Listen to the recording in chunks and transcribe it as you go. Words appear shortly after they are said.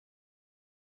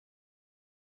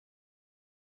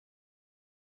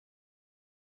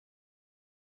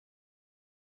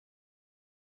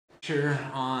Lecture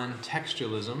on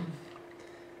textualism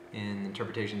in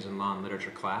Interpretations in Law and Literature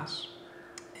class,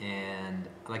 and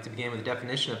I'd like to begin with a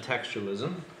definition of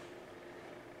textualism.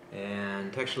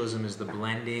 And textualism is the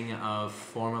blending of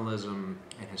formalism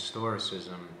and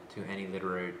historicism to any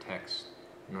literary text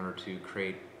in order to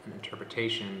create an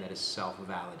interpretation that is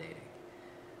self-validating.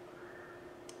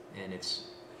 And it's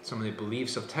some of the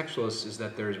beliefs of textualists is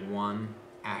that there's one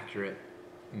accurate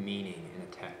meaning in a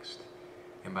text.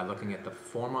 And by looking at the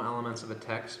formal elements of a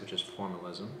text, which is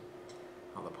formalism,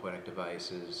 all the poetic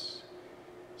devices,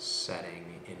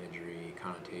 setting, imagery,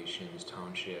 connotations,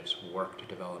 tone shifts, work to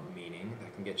develop meaning,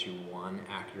 that can get you one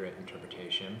accurate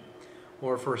interpretation.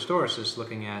 Or for historicists,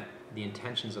 looking at the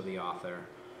intentions of the author,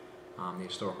 the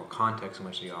historical context in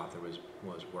which the author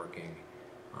was working,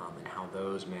 and how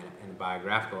those and the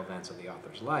biographical events of the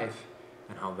author's life,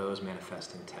 and how those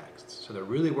manifest in texts. So they're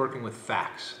really working with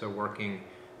facts. They're working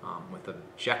with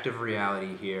objective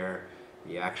reality here,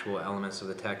 the actual elements of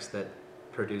the text that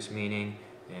produce meaning,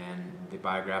 and the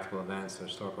biographical events, the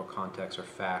historical context, or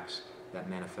facts that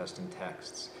manifest in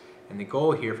texts. And the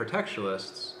goal here for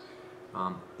textualists,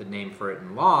 the name for it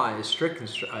in law is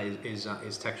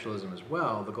is textualism as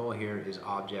well. The goal here is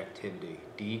objectivity,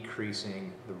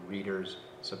 decreasing the reader's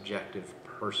subjective,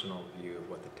 personal view of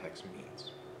what the text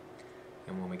means.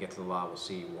 And when we get to the law, we'll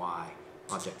see why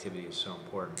objectivity is so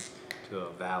important to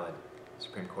a valid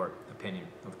Supreme Court opinion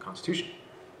of the Constitution.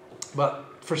 But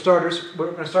for starters,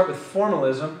 we're going to start with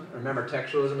formalism. Remember,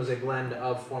 textualism is a blend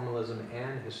of formalism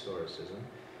and historicism.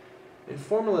 And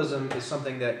formalism is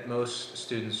something that most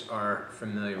students are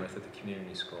familiar with at the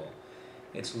community school.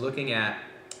 It's looking at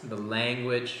the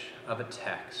language of a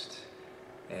text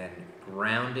and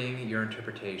grounding your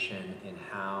interpretation in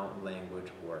how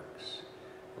language works.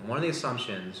 And one of the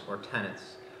assumptions or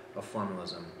tenets of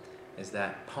formalism is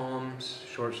that poems,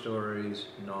 short stories,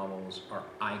 novels are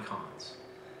icons.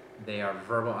 They are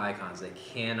verbal icons. They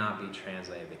cannot be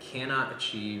translated. They cannot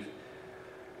achieve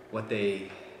what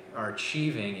they are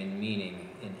achieving in meaning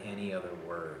in any other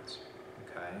words.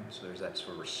 Okay? So there's that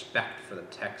sort of respect for the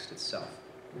text itself.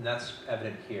 And that's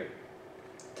evident here.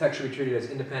 Text should be treated as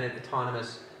independent,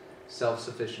 autonomous,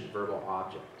 self-sufficient verbal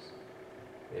objects.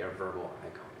 They are verbal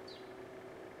icons.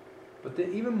 But the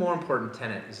even more important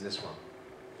tenet is this one.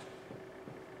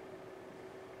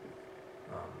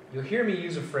 You'll hear me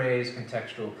use a phrase,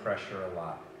 contextual pressure, a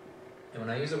lot. And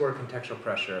when I use the word contextual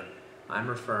pressure, I'm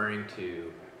referring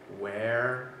to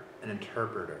where an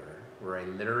interpreter, where a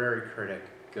literary critic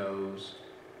goes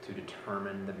to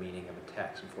determine the meaning of a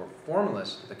text. And for a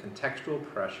formalist, the contextual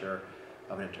pressure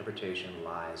of an interpretation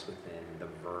lies within the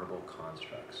verbal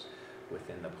constructs,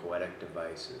 within the poetic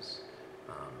devices,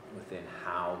 within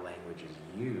how language is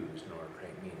used in order to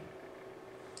create meaning.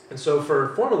 And so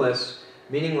for formalists,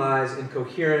 meaning lies in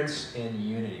coherence and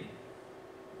unity.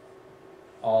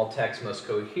 All texts must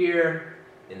cohere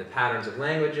in the patterns of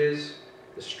languages,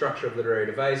 the structure of literary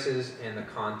devices, and the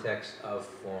context of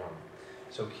form.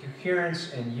 So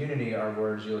coherence and unity are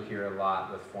words you'll hear a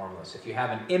lot with formalists. If you have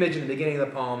an image in the beginning of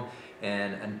the poem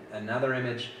and another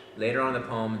image later on in the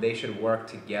poem, they should work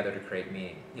together to create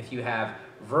meaning. If you have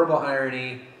verbal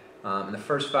irony in the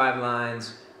first 5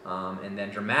 lines, and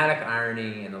then dramatic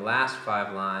irony in the last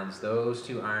 5 lines, those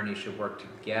two ironies should work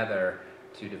together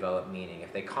to develop meaning.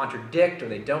 If they contradict or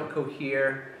they don't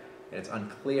cohere, and it's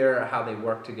unclear how they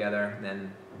work together,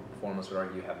 then formalists would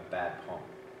argue you have a bad poem.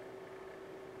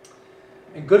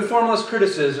 And good formalist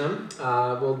criticism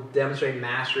will demonstrate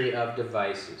mastery of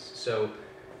devices. So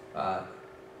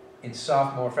in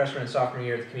freshman and sophomore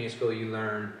year at the community school, you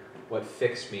learn what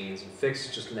fix means. And fix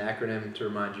is just an acronym to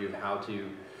remind you of how to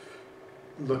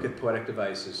look at poetic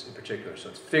devices in particular. So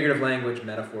it's figurative language,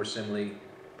 metaphor, simile,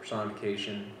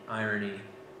 personification, irony.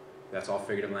 That's all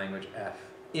figurative language. F.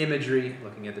 Imagery,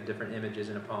 looking at the different images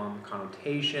in a poem.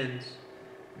 Connotations,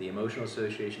 the emotional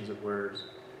associations of words.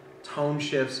 Tone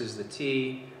shifts is the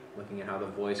T, looking at how the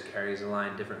voice carries a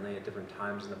line differently at different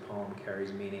times in the poem,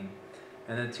 carries meaning.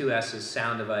 And then 2 S's,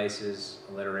 sound devices,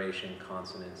 alliteration,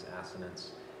 consonants,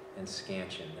 assonance, and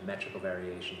scansion, the metrical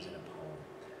variations in a poem.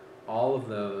 All of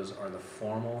those are the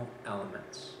formal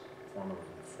elements, the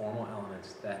formal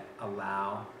elements that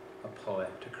allow a poet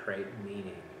to create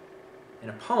meaning in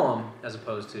a poem as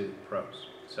opposed to prose.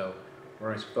 So we're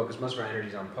going to focus most of our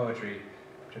energies on poetry,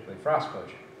 particularly frost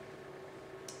poetry.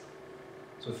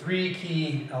 So 3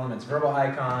 key elements: verbal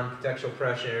icon, contextual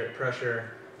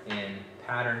pressure, and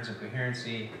patterns and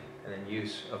coherency, and then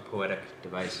use of poetic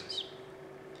devices.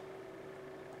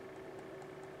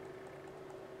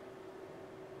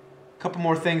 A couple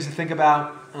more things to think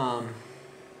about.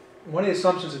 One of the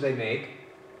assumptions that they make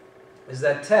is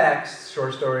that texts,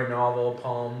 short story, novel,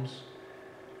 poems,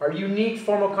 are unique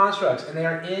formal constructs, and they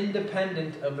are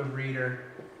independent of the reader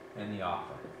and the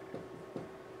author.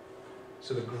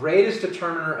 So the greatest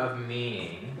determiner of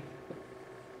meaning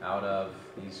out of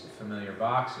these familiar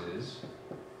boxes,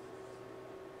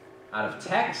 out of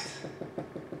text,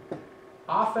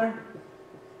 author,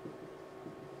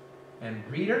 and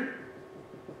reader,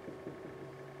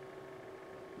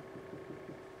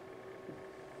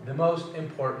 the most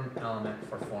important element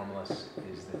for formalists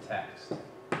is the text.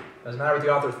 Doesn't matter what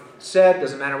the author said,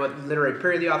 doesn't matter what literary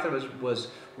period the author was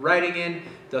writing in,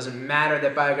 doesn't matter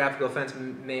that biographical events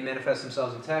may manifest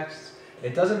themselves in texts.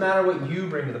 It doesn't matter what you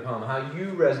bring to the poem, how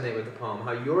you resonate with the poem,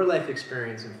 how your life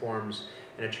experience informs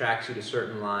and attracts you to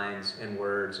certain lines and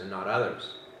words and not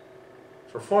others.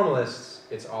 For formalists,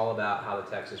 it's all about how the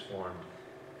text is formed,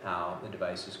 how the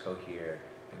devices cohere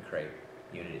and create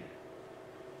unity.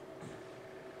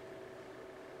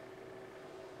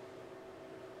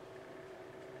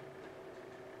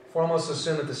 Formalists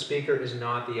assume that the speaker is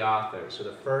not the author, so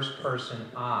the first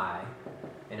person I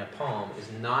in a poem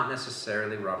is not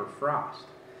necessarily Robert Frost.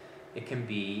 It can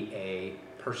be a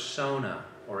persona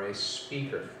or a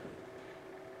speaker.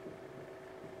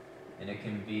 And it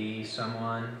can be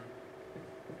someone,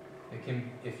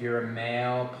 if you're a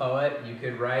male poet, you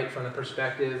could write from the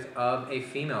perspective of a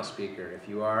female speaker. If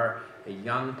you are a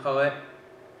young poet,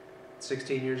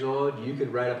 16 years old, you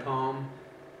could write a poem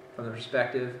from the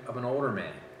perspective of an older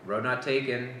man. Road Not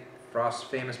Taken, Frost's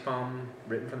famous poem,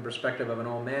 written from the perspective of an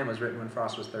old man, was written when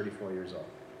Frost was 34 years old.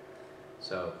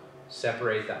 So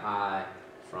separate the I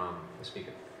from the speaker.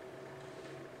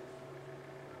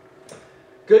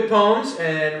 Good poems,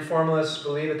 and formalists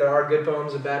believe that there are good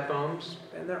poems and bad poems,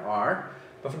 and there are.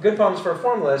 But for good poems for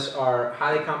formalists are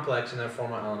highly complex in their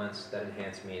formal elements that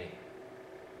enhance meaning.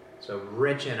 So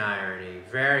rich in irony,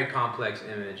 very complex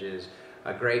images,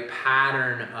 a great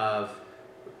pattern of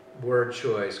word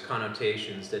choice,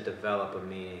 connotations that develop a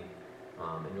meaning,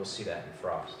 and you'll see that in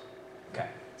Frost. Okay,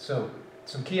 so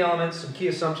some key elements, some key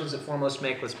assumptions that formalists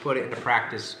make. Let's put it into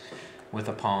practice with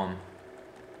a poem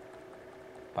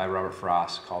by Robert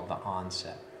Frost called The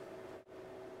Onset.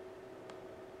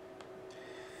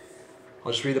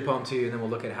 I'll just read the poem to you, and then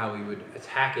we'll look at how we would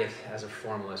attack it as a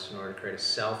formalist in order to create a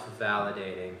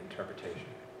self-validating interpretation.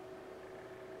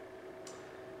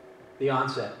 The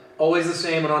Onset. Always the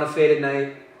same, and on a faded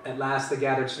night, at last the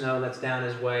gathered snow lets down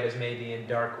as white as may be in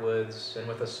dark woods, and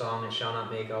with a song it shall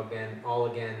not make all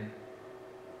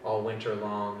winter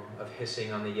long, of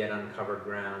hissing on the yet uncovered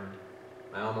ground.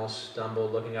 I almost stumble,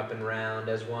 looking up and round,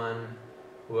 as one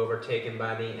who, overtaken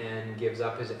by the end, gives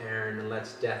up his errand and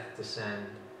lets death descend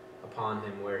upon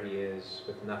him where he is,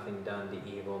 with nothing done to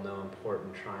evil, no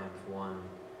important triumph won,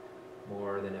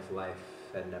 more than if life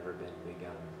had never been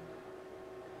begun.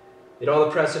 Yet all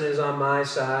the precedent is on my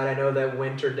side. I know that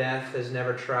winter death has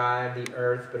never tried the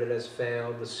earth, but it has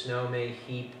failed. The snow may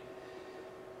heap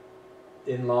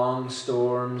in long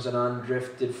storms and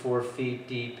undrifted 4 feet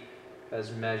deep,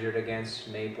 as measured against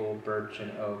maple, birch,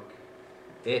 and oak.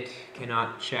 It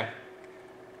cannot check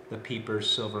the peeper's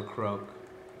silver croak,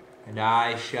 and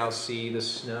I shall see the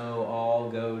snow all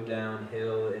go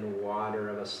downhill in water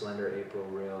of a slender April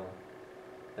rill,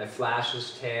 that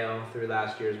flashes tail through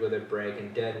last year's withered brake,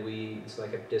 and dead weeds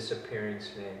like a disappearing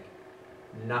snake.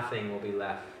 Nothing will be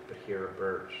left but here a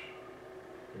birch,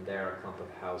 and there a clump of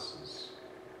houses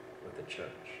with a church.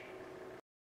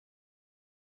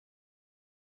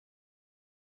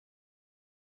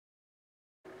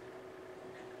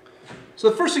 So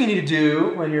the first thing you need to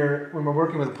do when we're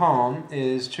working with a poem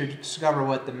is to discover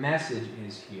what the message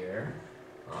is here.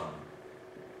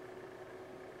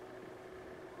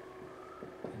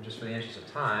 And just for the interest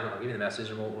of time, I'll give you the message,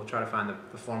 and we'll try to find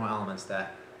the formal elements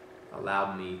that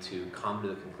allowed me to come to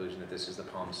the conclusion that this is the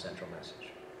poem's central message.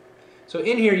 So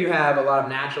in here you have a lot of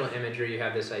natural imagery. You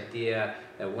have this idea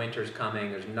that winter's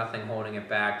coming. There's nothing holding it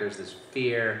back. There's this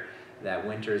fear that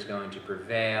winter is going to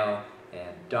prevail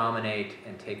and dominate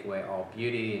and take away all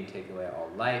beauty and take away all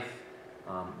life.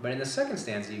 But in the second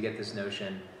stanza, you get this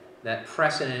notion that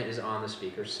precedent is on the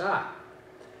speaker's side,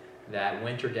 that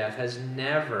winter death has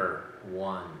never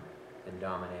won and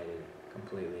dominated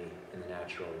completely in the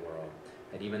natural world,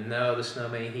 that even though the snow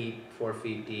may heap 4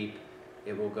 feet deep,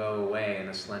 it will go away in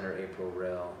a slender April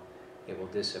rill. It will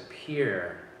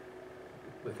disappear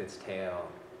with its tail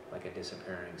like a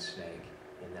disappearing snake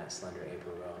in that slender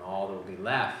April rill, and all that will be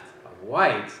left of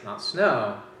white, not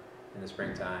snow, in the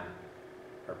springtime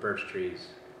are birch trees,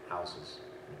 houses,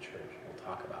 and a church. We'll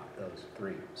talk about those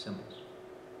 3 symbols.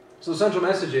 So the central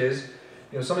message is,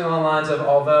 something along the lines of,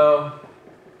 although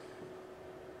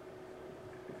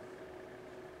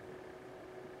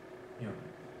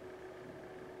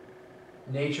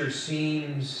nature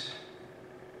seems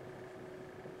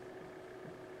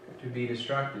to be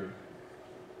destructive.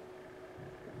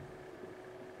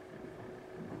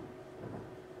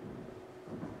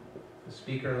 The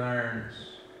speaker learns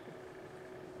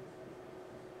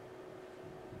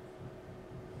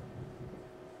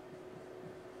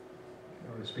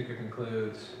the speaker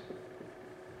concludes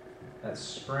that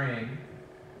spring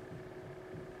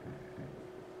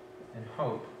and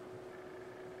hope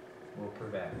will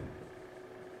prevail.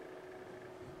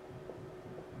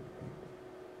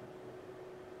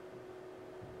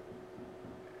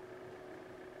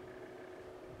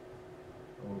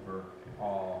 Over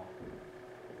all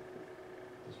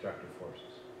destructive forces.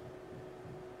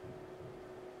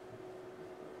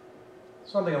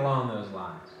 Something along those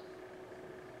lines.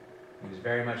 He was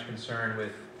very much concerned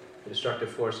with the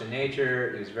destructive force in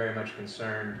nature. He was very much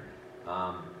concerned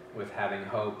with having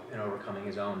hope and overcoming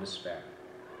his own despair.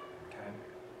 Okay?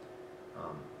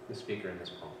 The speaker in this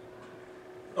poem.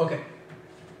 Okay,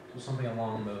 so something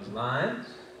along those lines.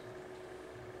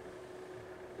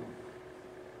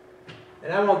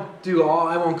 And I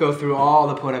won't go through all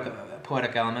the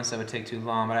poetic elements. That would take too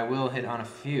long, but I will hit on a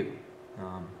few.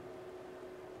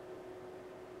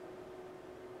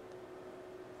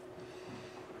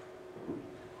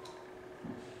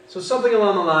 So something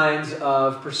along the lines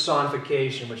of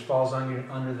personification, which falls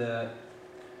under the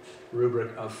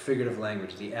rubric of figurative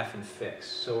language, the F and fix.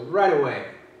 So right away,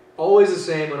 always the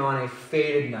same when on a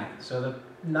faded night. So the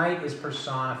night is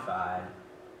personified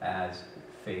as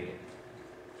faded.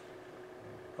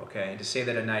 Okay, and to say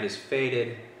that a night is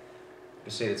faded,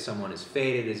 to say that someone is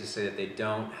faded, is to say that they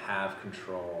don't have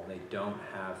control, they don't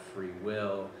have free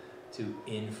will to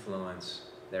influence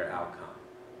their outcome.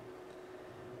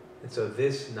 And so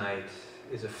this night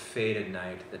is a faded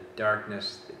night, the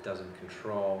darkness it doesn't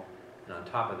control, and on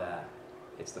top of that,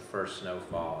 it's the first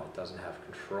snowfall. It doesn't have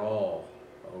control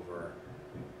over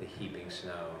the heaping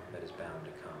snow that is bound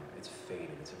to come. It's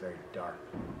faded. It's a very dark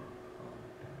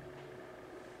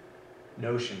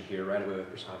notion here right away with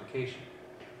personification.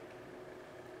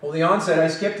 Well, the onset, I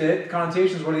skipped it.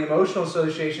 Connotations, what are the emotional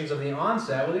associations of the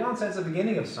onset? Well, the onset's the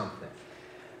beginning of something.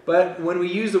 But when we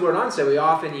use the word onset, we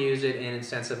often use it in the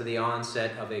sense of the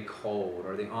onset of a cold,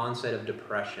 or the onset of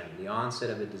depression, the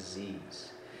onset of a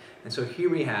disease. And so here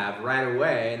we have, right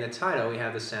away, in the title, we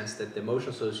have the sense that the emotional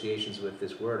associations with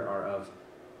this word are of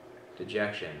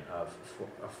dejection, of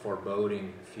a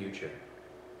foreboding future.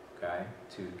 Okay?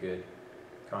 Two good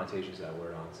connotations of that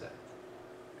word onset.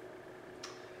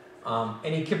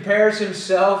 And he compares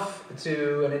himself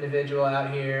to an individual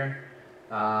out here.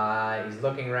 He's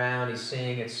looking around, he's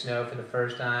seeing it snow for the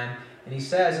first time, and he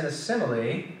says in a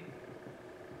simile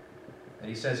that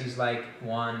he says he's like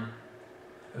one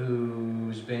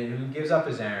who gives up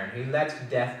his errand. He lets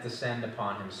death descend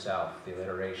upon himself, the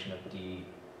alliteration of D,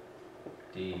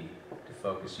 to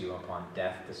focus you upon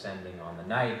death descending on the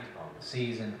night, on the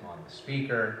season, on the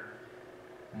speaker,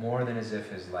 more than as if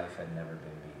his life had never been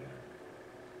begun.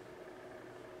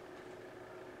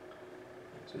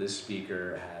 So this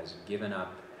speaker has given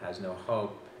up, has no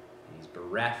hope, he's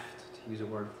bereft, to use a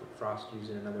word Frost used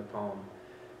in another poem.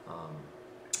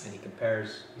 And he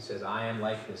compares, he says, I am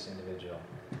like this individual,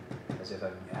 as if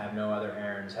I have no other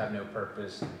errands, have no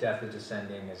purpose, death is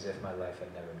descending as if my life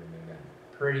had never been begun.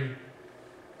 Pretty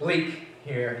bleak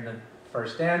here in the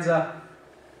first stanza,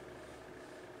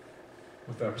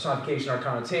 with our personification, our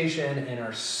connotation, and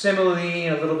our simile,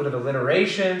 and a little bit of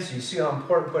alliteration, so you see how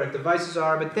important poetic devices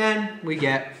are, but then we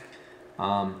get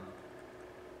a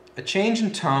change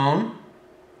in tone,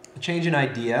 a change in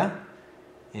idea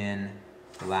in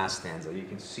the last stanza. You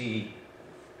can see,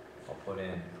 I'll put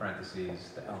in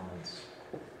parentheses, the elements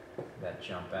that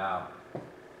jump out.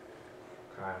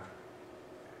 Okay.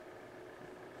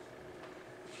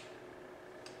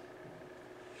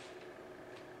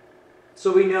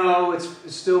 So we know it's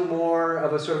still more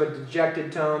of a sort of a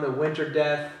dejected tone. The winter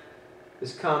death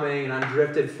is coming, and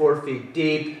undrifted 4 feet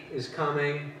deep is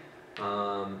coming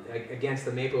against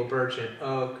the maple, birch, and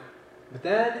oak. But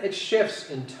then it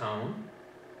shifts in tone,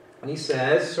 and he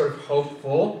says, sort of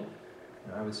hopeful,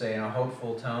 I would say in a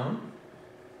hopeful tone,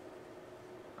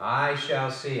 I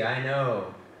shall see, I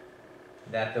know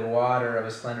that the water of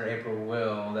a slender April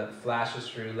will, that flashes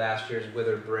through last year's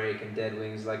withered brake and dead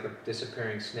wings like a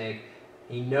disappearing snake.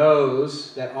 He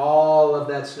knows that all of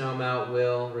that snowmelt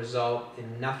will result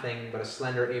in nothing but a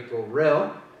slender April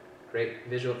rill, great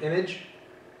visual image,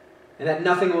 and that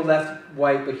nothing will left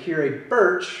white but here a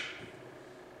birch,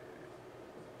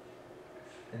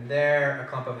 and there a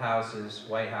clump of houses,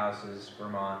 white houses,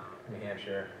 Vermont, New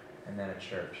Hampshire, and then a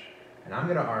church. And I'm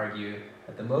going to argue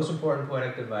that the most important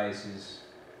poetic devices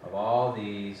of all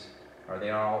these they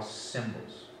are all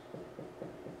symbols.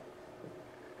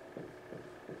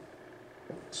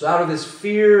 So out of this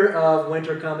fear of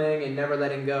winter coming and never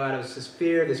letting go, out of this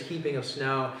fear, this heaping of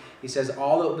snow, he says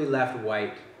all that will be left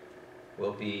white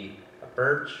will be a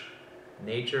birch,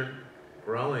 nature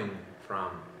growing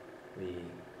from the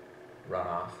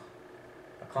runoff,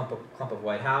 a clump of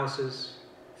white houses,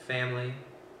 family,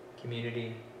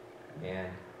 community, and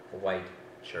a white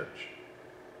church.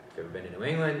 If you've ever been to New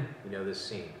England, you know this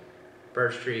scene.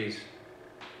 Birch trees,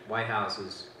 white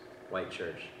houses, white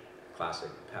church. Classic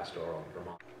pastoral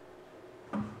Vermont.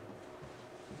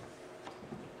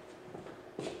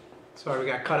 Sorry, we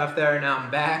got cut off there. Now I'm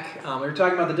back. We were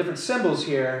talking about the different symbols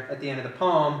here at the end of the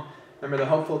poem. Remember the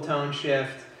hopeful tone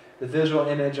shift, the visual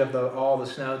image of all the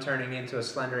snow turning into a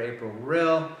slender April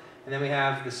rill, and then we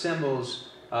have the symbols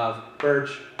of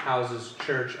birch, houses,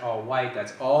 church, all white.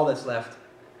 That's all that's left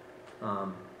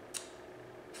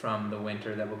from the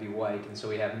winter that will be white. And so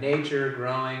we have nature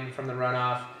growing from the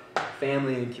runoff,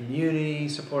 family and community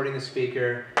supporting the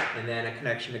speaker, and then a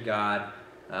connection to God,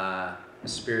 a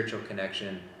spiritual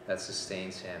connection that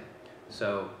sustains him.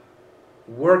 So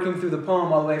working through the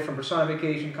poem all the way from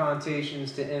personification,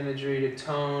 connotations, to imagery, to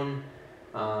tone,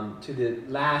 to the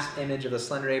last image of the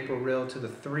slender April rill, to the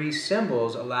three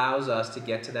symbols, allows us to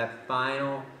get to that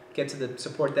final,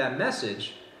 support that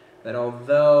message that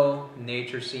although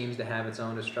nature seems to have its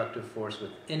own destructive force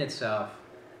within itself,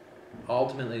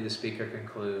 ultimately the speaker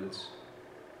concludes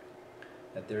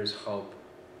that there is hope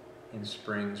in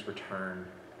spring's return.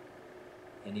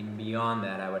 And even beyond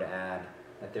that, I would add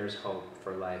that there's hope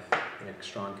for life in a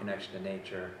strong connection to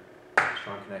nature, a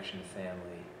strong connection to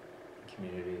family,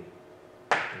 community,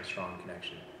 and a strong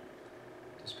connection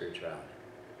to spirituality.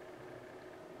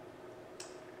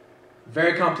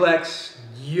 Very complex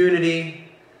unity,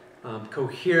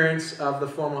 coherence of the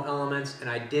formal elements, and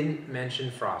I didn't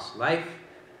mention Frost's life,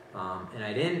 and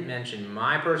I didn't mention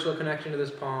my personal connection to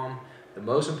this poem. The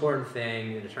most important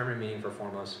thing, the determined meaning for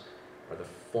formalists, are the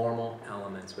formal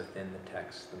elements within the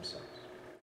text themselves.